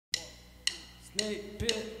Snake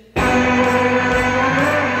pit.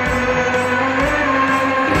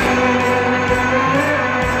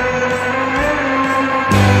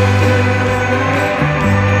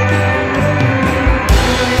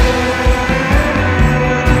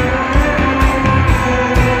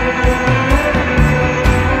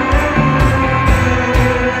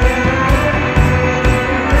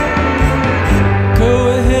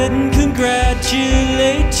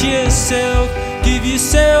 Congratulate yourself, give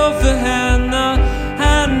yourself a hand. The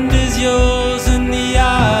hand is yours, and the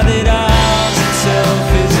eye that eyes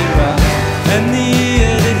itself is right, and the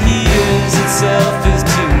ear that hears itself is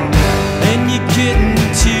tuned. And you're getting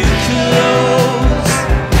too close,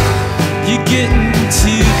 you're getting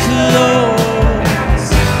too close,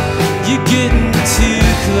 you're getting too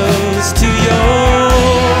close to your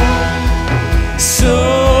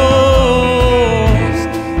soul.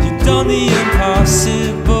 The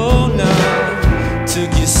impossible now,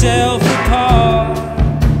 took yourself apart,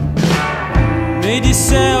 made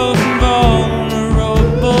yourself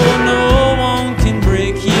invulnerable. No one can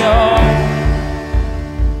break your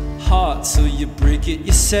heart, so you break it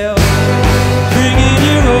yourself. Bring it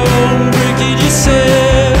your own, break it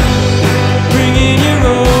yourself. Bring it your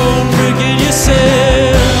own, break it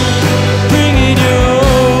yourself. Bring it your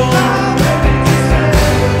own,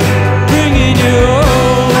 bring it your own.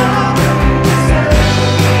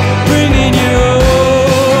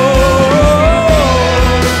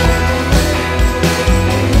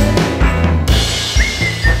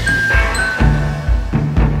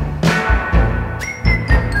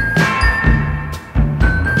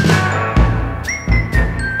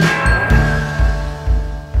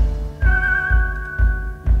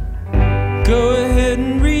 Go ahead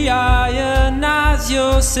and re-ionize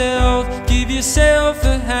yourself, give yourself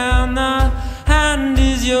a hand. The hand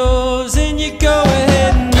is yours, and you go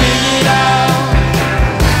ahead and ring it out.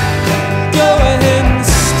 Go ahead and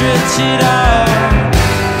stretch it out.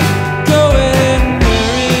 Go ahead and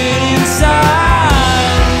wear it inside.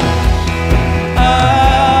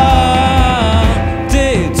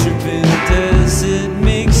 Day tripping desert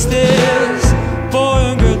makes this boy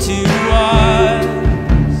and girl too wide.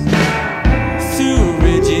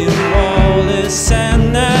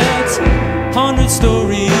 And that's 100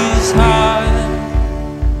 stories high.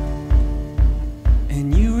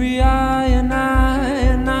 And you re-ionize,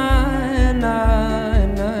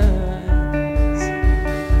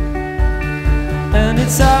 and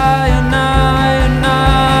it's Eyeoneye.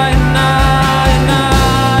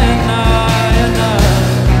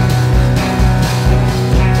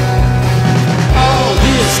 All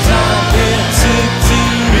this time it took to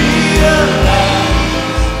realize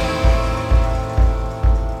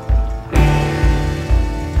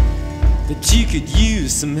that you could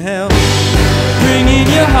use some help.